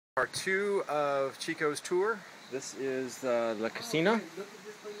Part 2 of Chico's tour. This is La Casina.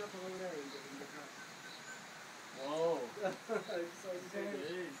 Whoa.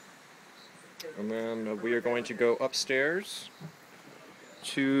 And then we are going to go upstairs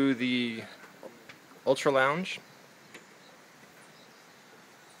to the Ultra Lounge.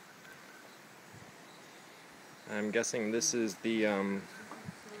 I'm guessing this is the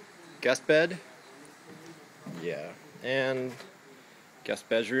guest bed. Yeah, and guest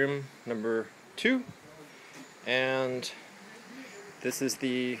bedroom number 2. And this is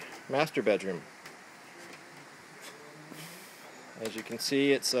the master bedroom. As you can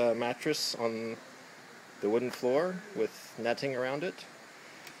see, it's a mattress on the wooden floor with netting around it.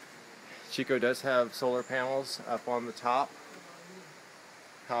 Chico does have solar panels up on the top,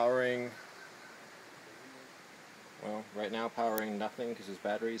 powering, well, right now powering nothing because his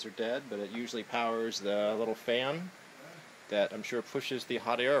batteries are dead, but it usually powers the little fan that I'm sure pushes the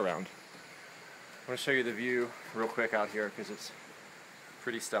hot air around. I want to show you the view real quick out here because it's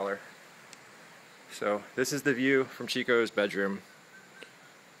pretty stellar. So this is the view from Chico's bedroom.